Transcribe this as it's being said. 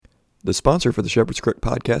The sponsor for the Shepherd's Crook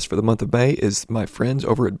podcast for the month of May is my friends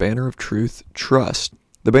over at Banner of Truth Trust.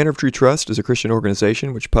 The Banner of Truth Trust is a Christian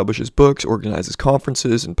organization which publishes books, organizes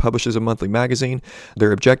conferences, and publishes a monthly magazine.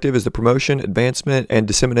 Their objective is the promotion, advancement, and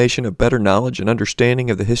dissemination of better knowledge and understanding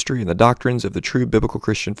of the history and the doctrines of the true biblical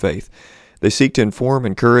Christian faith. They seek to inform,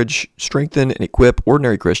 encourage, strengthen, and equip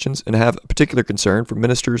ordinary Christians and have a particular concern for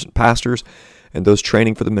ministers and pastors and those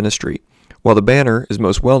training for the ministry. While the Banner is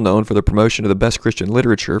most well known for the promotion of the best Christian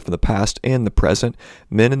literature from the past and the present,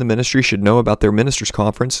 men in the ministry should know about their ministers'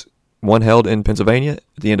 conference, one held in Pennsylvania at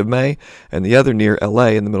the end of May, and the other near LA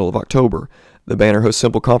in the middle of October. The Banner hosts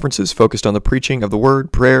simple conferences focused on the preaching of the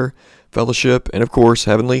Word, prayer, fellowship, and of course,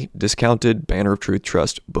 heavenly, discounted Banner of Truth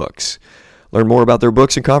Trust books. Learn more about their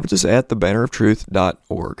books and conferences at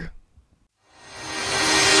thebanneroftruth.org.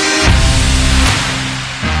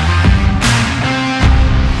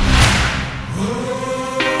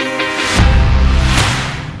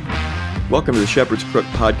 Welcome to the Shepherd's Crook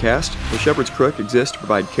podcast. The Shepherd's Crook exists to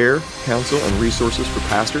provide care, counsel, and resources for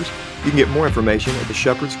pastors. You can get more information at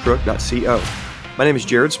theshepherdscrook.co. My name is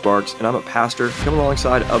Jared Sparks, and I'm a pastor coming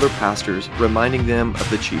alongside other pastors, reminding them of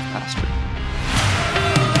the chief pastor.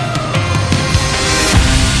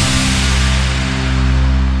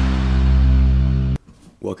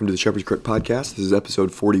 Welcome to the Shepherd's Crook podcast. This is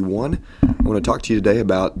episode 41. I want to talk to you today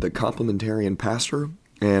about the Complementarian Pastor,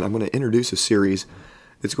 and I'm going to introduce a series.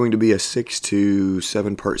 It's going to be a 6 to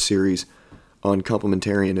 7 part series on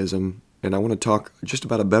complementarianism, and I want to talk just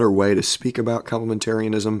about a better way to speak about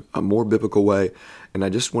complementarianism, a more biblical way, and I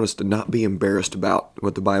just want us to not be embarrassed about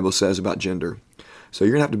what the Bible says about gender. So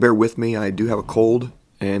you're going to have to bear with me. I do have a cold,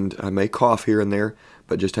 and I may cough here and there,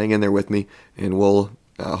 but just hang in there with me, and we'll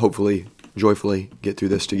hopefully, joyfully get through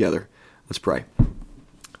this together. Let's pray.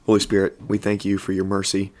 Holy Spirit, we thank you for your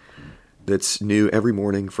mercy that's new every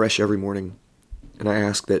morning, fresh every morning. And I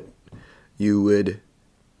ask that you would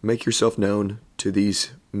make yourself known to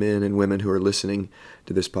these men and women who are listening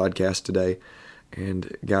to this podcast today.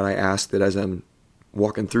 And God, I ask that as I'm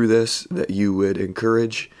walking through this, that you would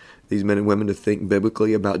encourage these men and women to think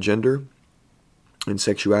biblically about gender and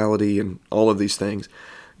sexuality and all of these things.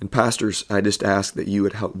 And pastors, I just ask that you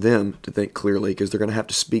would help them to think clearly, because they're going to have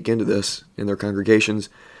to speak into this in their congregations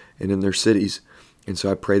and in their cities. And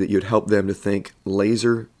so I pray that you'd help them to think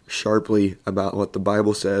laser sharply about what the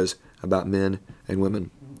Bible says about men and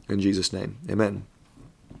women. In Jesus' name, amen.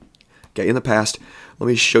 Okay, in the past, let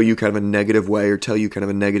me show you kind of a negative way, or tell you kind of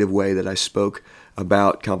a negative way that I spoke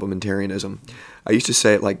about complementarianism. I used to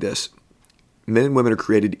say it like this: men and women are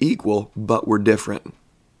created equal, but we're different.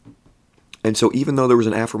 And so even though there was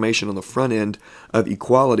an affirmation on the front end of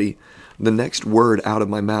equality, the next word out of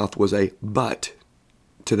my mouth was a but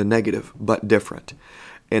to the negative, but different.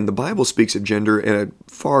 And the Bible speaks of gender in a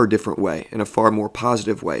far different way, in a far more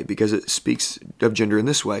positive way, because it speaks of gender in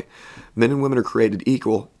this way. Men and women are created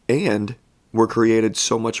equal, and we're created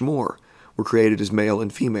so much more. We're created as male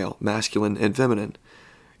and female, masculine and feminine.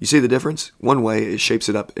 You see the difference? One way it shapes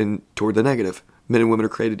it up toward the negative. Men and women are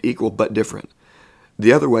created equal, but different.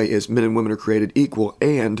 The other way is men and women are created equal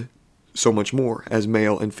and so much more. As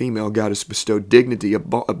male and female, God has bestowed dignity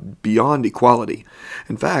beyond equality.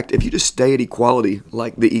 In fact, if you just stay at equality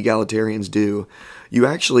like the egalitarians do, you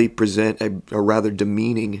actually present a rather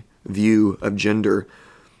demeaning view of gender,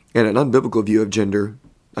 and an unbiblical view of gender,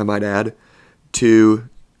 I might add, to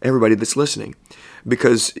everybody that's listening.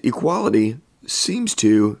 Because equality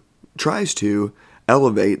tries to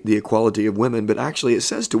elevate the equality of women, but actually it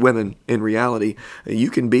says to women, in reality,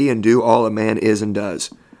 you can be and do all a man is and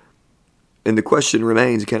does. And the question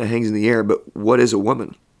remains, it kind of hangs in the air, but what is a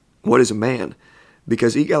woman? What is a man?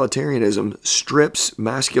 Because egalitarianism strips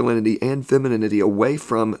masculinity and femininity away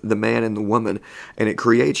from the man and the woman, and it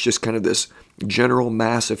creates just kind of this general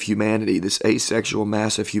mass of humanity, this asexual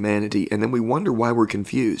mass of humanity, and then we wonder why we're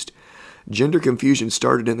confused. Gender confusion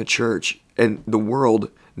started in the church, and the world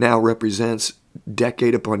now represents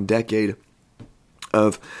decade upon decade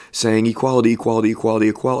of saying equality, equality, equality,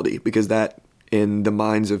 equality, because that, in the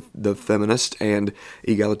minds of the feminists and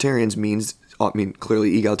egalitarians, means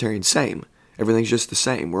clearly egalitarian, same. Everything's just the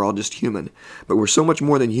same. We're all just human. But we're so much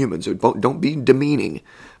more than humans, so don't be demeaning.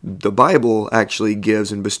 The Bible actually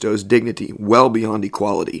gives and bestows dignity well beyond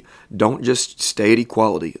equality. Don't just stay at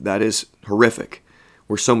equality. That is horrific.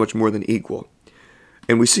 We're so much more than equal.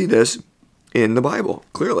 And we see this in the Bible,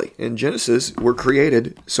 clearly. In Genesis, we're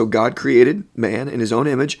created, so God created man in his own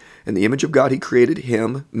image. In the image of God, he created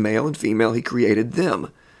him, male and female, he created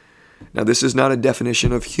them. Now, this is not a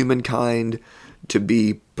definition of humankind to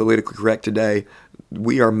be politically correct today.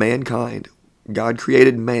 We are mankind. God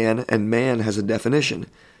created man, and man has a definition.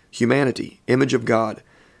 Humanity, image of God,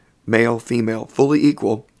 male, female, fully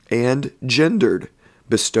equal, and gendered,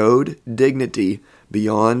 bestowed dignity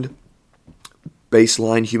beyond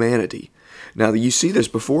baseline humanity. Now, you see this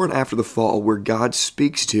before and after the fall where God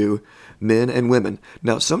speaks to men and women.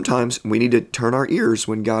 Now, sometimes we need to turn our ears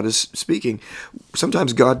when God is speaking.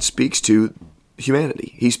 Sometimes God speaks to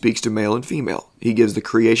humanity. He speaks to male and female. He gives the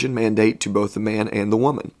creation mandate to both the man and the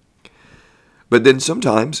woman. But then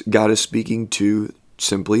sometimes God is speaking to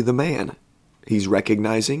simply the man. He's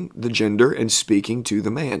recognizing the gender and speaking to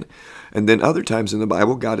the man. And then other times in the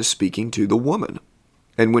Bible, God is speaking to the woman.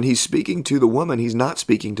 And when he's speaking to the woman, he's not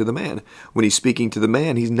speaking to the man. When he's speaking to the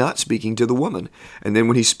man, he's not speaking to the woman. And then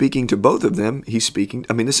when he's speaking to both of them, he's speaking.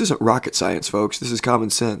 I mean, this isn't rocket science, folks. This is common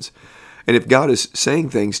sense. And if God is saying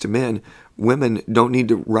things to men, women don't need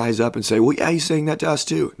to rise up and say, well, yeah, he's saying that to us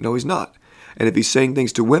too. No, he's not. And if he's saying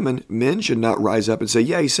things to women, men should not rise up and say,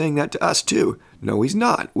 yeah, he's saying that to us too. No, he's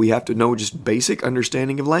not. We have to know just basic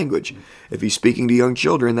understanding of language. If he's speaking to young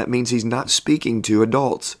children, that means he's not speaking to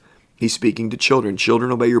adults. He's speaking to children.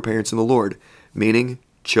 Children, obey your parents in the Lord. Meaning,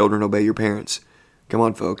 children, obey your parents. Come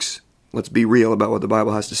on, folks. Let's be real about what the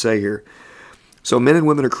Bible has to say here. So men and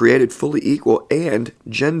women are created fully equal and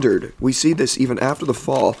gendered. We see this even after the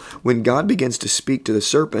fall. When God begins to speak to the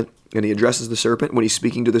serpent, and he addresses the serpent, when he's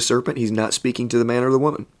speaking to the serpent, he's not speaking to the man or the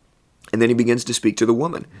woman. And then he begins to speak to the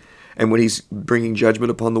woman. And when he's bringing judgment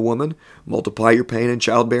upon the woman, multiply your pain in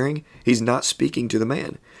childbearing, he's not speaking to the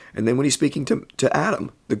man. And then when he's speaking to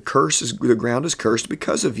Adam, the ground is cursed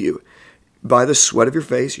because of you. By the sweat of your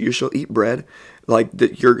face you shall eat bread,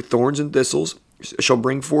 your thorns and thistles shall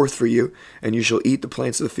bring forth for you, and you shall eat the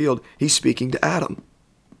plants of the field. He's speaking to Adam.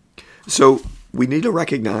 So we need to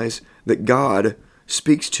recognize that God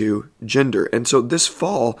speaks to gender. And so this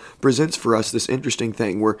fall presents for us this interesting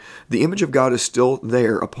thing where the image of God is still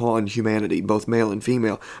there upon humanity, both male and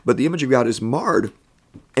female, but the image of God is marred.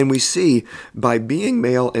 And we see by being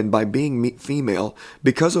male and by being female,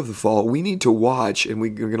 because of the fall, we need to watch, and we're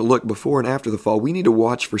going to look before and after the fall, we need to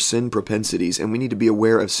watch for sin propensities, and we need to be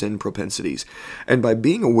aware of sin propensities. And by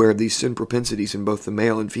being aware of these sin propensities in both the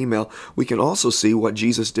male and female, we can also see what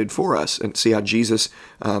Jesus did for us and see how Jesus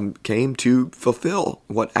came to fulfill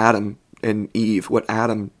what Adam and Eve,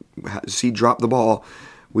 he dropped the ball.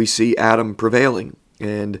 We see Adam prevailing.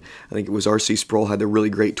 And I think it was R.C. Sproul had the really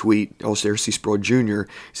great tweet. Also, R.C. Sproul Jr.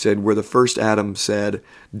 said, where the first Adam said,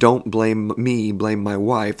 don't blame me, blame my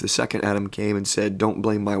wife. The second Adam came and said, don't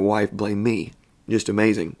blame my wife, blame me. Just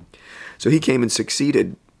amazing. So he came and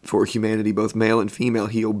succeeded for humanity, both male and female.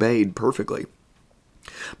 He obeyed perfectly.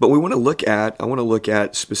 But I want to look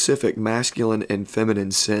at specific masculine and feminine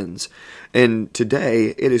sins. And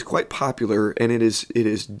today it is quite popular, and it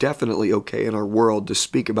is definitely okay in our world to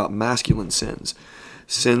speak about masculine sins.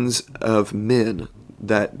 Sins of men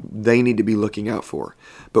that they need to be looking out for.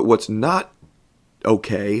 But what's not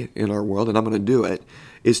okay in our world, and I'm going to do it,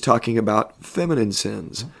 is talking about feminine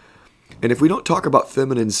sins. And if we don't talk about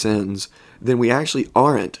feminine sins, then we actually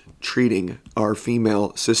aren't treating our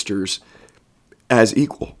female sisters as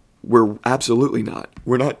equal. We're absolutely not.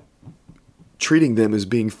 We're not treating them as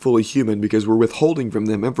being fully human because we're withholding from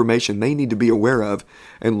them information they need to be aware of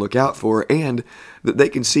and look out for, and that they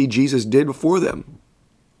can see Jesus did for them.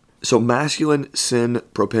 So masculine sin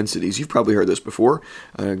propensities. You've probably heard this before.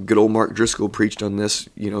 Good old Mark Driscoll preached on this,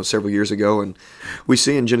 several years ago. And we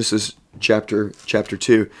see in Genesis chapter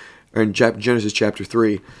 2, or in Genesis chapter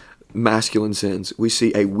 3, masculine sins. We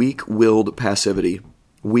see a weak-willed passivity.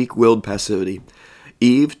 Weak-willed passivity.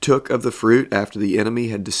 Eve took of the fruit after the enemy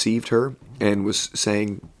had deceived her and was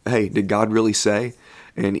saying, hey, did God really say?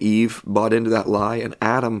 And Eve bought into that lie, and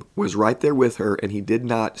Adam was right there with her, and he did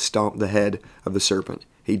not stomp the head of the serpent.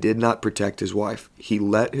 He did not protect his wife. He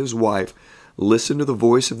let his wife listen to the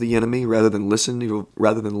voice of the enemy rather than listen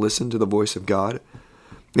to the voice of God.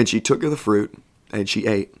 And she took of the fruit, and she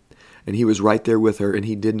ate. And he was right there with her, and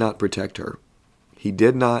he did not protect her. He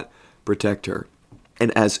did not protect her.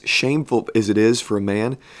 And as shameful as it is for a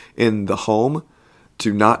man in the home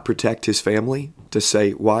to not protect his family, to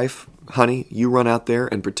say, wife, honey, you run out there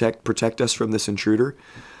and protect us from this intruder.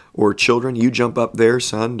 Or children, you jump up there,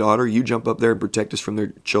 son, daughter, you jump up there and protect us from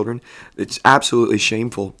their children. It's absolutely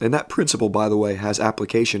shameful. And that principle, by the way, has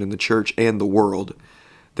application in the church and the world,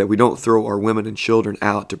 that we don't throw our women and children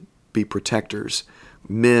out to be protectors.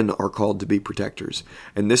 Men are called to be protectors.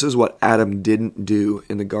 And this is what Adam didn't do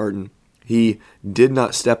in the garden. He did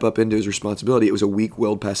not step up into his responsibility. It was a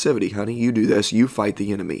weak-willed passivity. Honey, you do this. You fight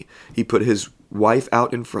the enemy. He put his wife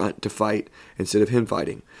out in front to fight instead of him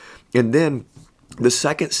fighting. And then The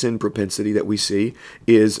second sin propensity that we see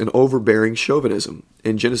is an overbearing chauvinism.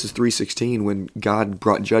 In Genesis 3:16, when God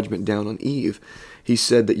brought judgment down on Eve, he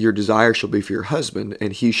said that your desire shall be for your husband,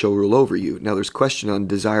 and he shall rule over you. Now, there's question on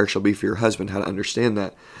desire shall be for your husband, how to understand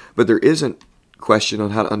that. But there isn't question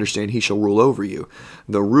on how to understand he shall rule over you.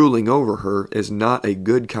 The ruling over her is not a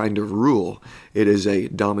good kind of rule. It is a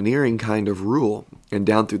domineering kind of rule. And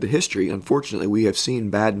down through the history, unfortunately, we have seen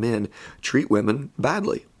bad men treat women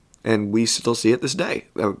badly. And we still see it this day,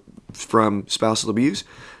 from spousal abuse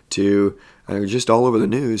to just all over the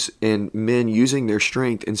news, and men using their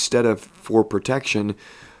strength instead of for protection,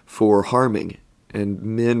 for harming. And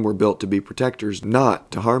men were built to be protectors,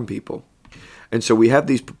 not to harm people. And so we have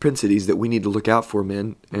these propensities that we need to look out for,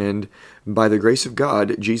 men. And by the grace of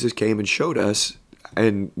God, Jesus came and showed us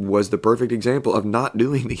and was the perfect example of not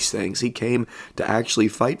doing these things. He came to actually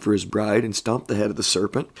fight for his bride and stomp the head of the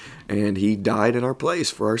serpent, and he died in our place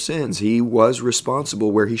for our sins. He was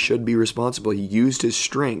responsible where he should be responsible. He used his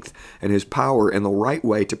strength and his power in the right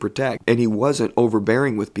way to protect, and he wasn't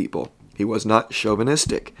overbearing with people. He was not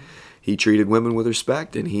chauvinistic. He treated women with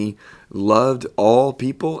respect, and he loved all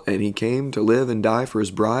people, and he came to live and die for his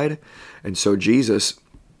bride. And so Jesus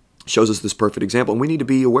shows us this perfect example, and we need to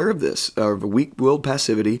be aware of this, of weak-willed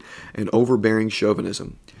passivity and overbearing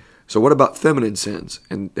chauvinism. So what about feminine sins?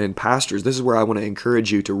 And pastors, this is where I want to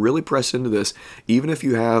encourage you to really press into this, even if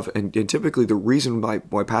you have, and typically the reason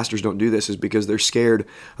why pastors don't do this is because they're scared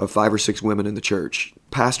of 5 or 6 women in the church.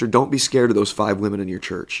 Pastor, don't be scared of those 5 women in your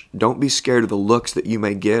church. Don't be scared of the looks that you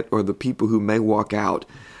may get or the people who may walk out.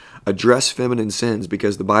 Address feminine sins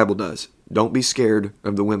because the Bible does. Don't be scared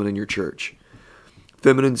of the women in your church.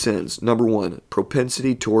 Feminine sins. Number 1,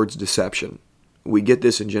 propensity towards deception. We get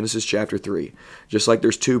this in Genesis chapter 3. Just like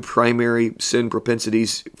there's 2 primary sin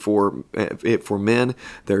propensities for men,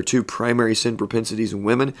 there are 2 primary sin propensities in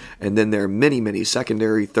women, and then there are many, many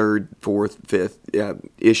secondary, 3rd, 4th, 5th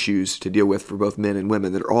issues to deal with for both men and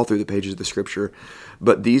women that are all through the pages of the Scripture.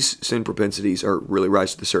 But these sin propensities are really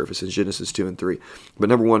rise to the surface in Genesis 2 and 3. But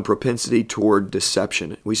number 1, propensity toward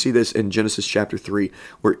deception. We see this in Genesis chapter 3,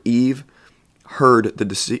 where Eve heard the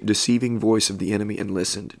deceiving voice of the enemy and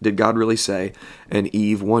listened. Did God really say? And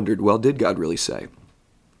Eve wondered, well, did God really say?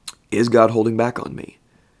 Is God holding back on me?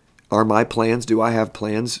 Are my plans, do I have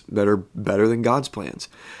plans that are better than God's plans?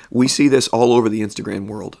 We see this all over the Instagram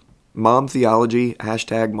world. Mom theology,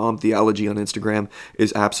 hashtag mom theology on Instagram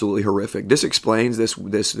is absolutely horrific. This explains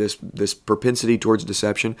this propensity towards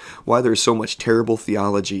deception, why there's so much terrible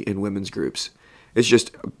theology in women's groups. It's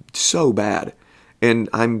just so bad. And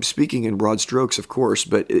I'm speaking in broad strokes, of course,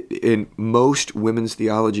 but in most women's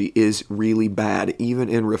theology is really bad, even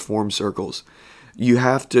in Reformed circles. You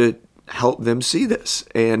have to help them see this.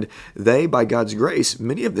 And they, by God's grace,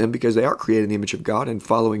 many of them, because they are created in the image of God and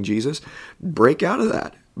following Jesus, break out of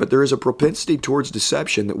that. But there is a propensity towards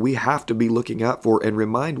deception that we have to be looking out for and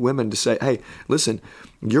remind women to say, hey, listen,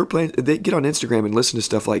 your plan, they get on Instagram and listen to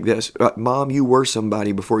stuff like this. Mom, you were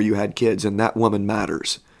somebody before you had kids, and that woman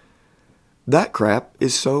matters. That crap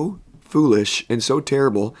is so foolish and so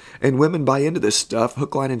terrible, and women buy into this stuff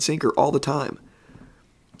hook, line, and sinker all the time.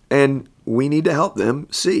 And we need to help them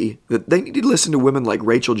see that they need to listen to women like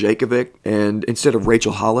Rachel Jacovic, and instead of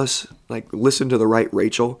Rachel Hollis, like listen to the right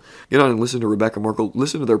Rachel. You know, and listen to Rebecca Merkel,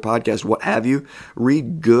 listen to their podcast, what have you.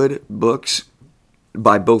 Read good books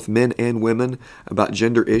by both men and women about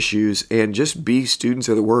gender issues, and just be students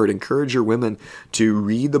of the Word. Encourage your women to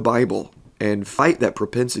read the Bible and fight that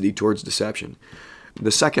propensity towards deception. The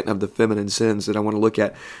second of the feminine sins that I want to look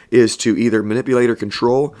at is to either manipulate or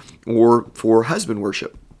control, or for husband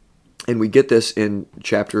worship. And we get this in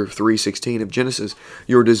chapter 3:16 of Genesis.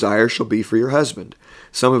 Your desire shall be for your husband.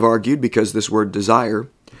 Some have argued because this word desire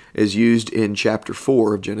is used in chapter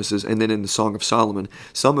 4 of Genesis and then in the Song of Solomon.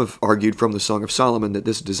 Some have argued from the Song of Solomon that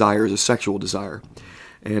this desire is a sexual desire.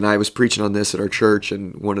 And I was preaching on this at our church,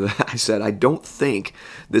 and I said, I don't think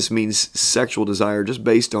this means sexual desire, just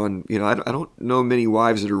based on, I don't know many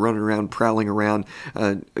wives that are running around, prowling around,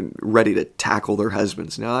 ready to tackle their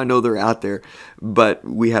husbands. Now, I know they're out there, but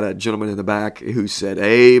we had a gentleman in the back who said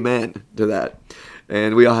amen to that.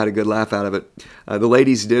 And we all had a good laugh out of it. The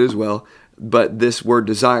ladies did as well. But this word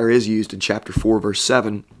desire is used in chapter 4, verse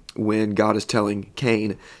 7, when God is telling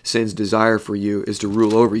Cain, sin's desire for you is to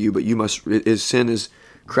rule over you, but sin is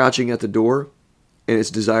crouching at the door, and its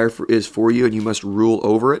desire is for you, and you must rule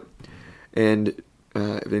over it. And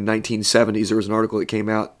in 1970s, there was an article that came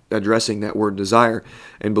out addressing that word desire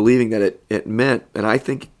and believing that it meant, and I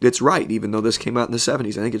think it's right, even though this came out in the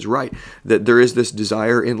 70s, I think it's right, that there is this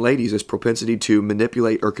desire in ladies, this propensity to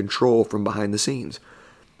manipulate or control from behind the scenes,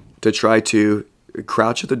 to try to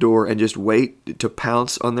crouch at the door and just wait to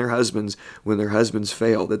pounce on their husbands when their husbands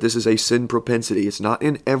fail. That this is a sin propensity. It's not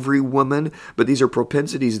in every woman, but these are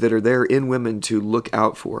propensities that are there in women to look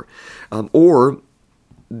out for. Or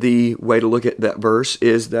the way to look at that verse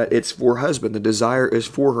is that it's for husband. The desire is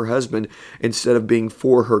for her husband instead of being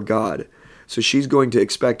for her God. So she's going to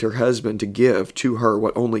expect her husband to give to her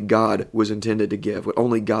what only God was intended to give, what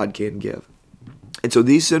only God can give. And so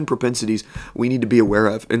these sin propensities we need to be aware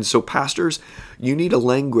of. And so pastors, you need a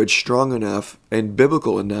language strong enough and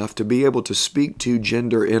biblical enough to be able to speak to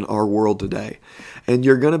gender in our world today. And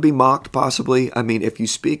you're going to be mocked possibly. I mean, if you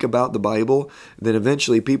speak about the Bible, then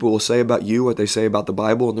eventually people will say about you what they say about the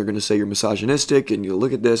Bible, and they're going to say you're misogynistic, and you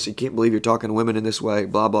look at this, you can't believe you're talking to women in this way,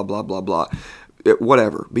 blah, blah, blah, blah, blah.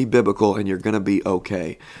 Whatever, be biblical and you're going to be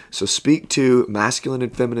okay. So speak to masculine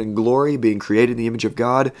and feminine glory, being created in the image of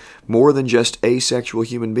God, more than just asexual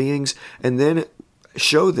human beings, and then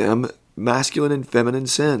show them masculine and feminine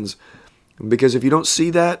sins. Because if you don't see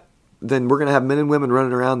that, then we're going to have men and women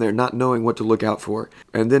running around there not knowing what to look out for.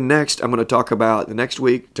 And then next, I'm going to talk about the next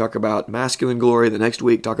week, talk about masculine glory. The next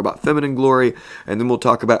week, talk about feminine glory. And then we'll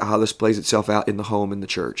talk about how this plays itself out in the home and the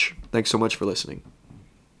church. Thanks so much for listening.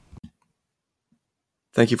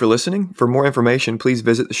 Thank you for listening. For more information, please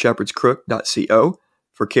visit theshepherdscrook.co.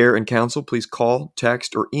 For care and counsel, please call,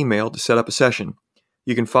 text, or email to set up a session.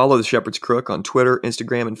 You can follow The Shepherd's Crook on Twitter,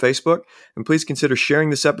 Instagram, and Facebook. And please consider sharing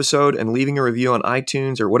this episode and leaving a review on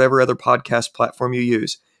iTunes or whatever other podcast platform you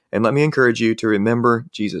use. And let me encourage you to remember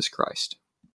Jesus Christ.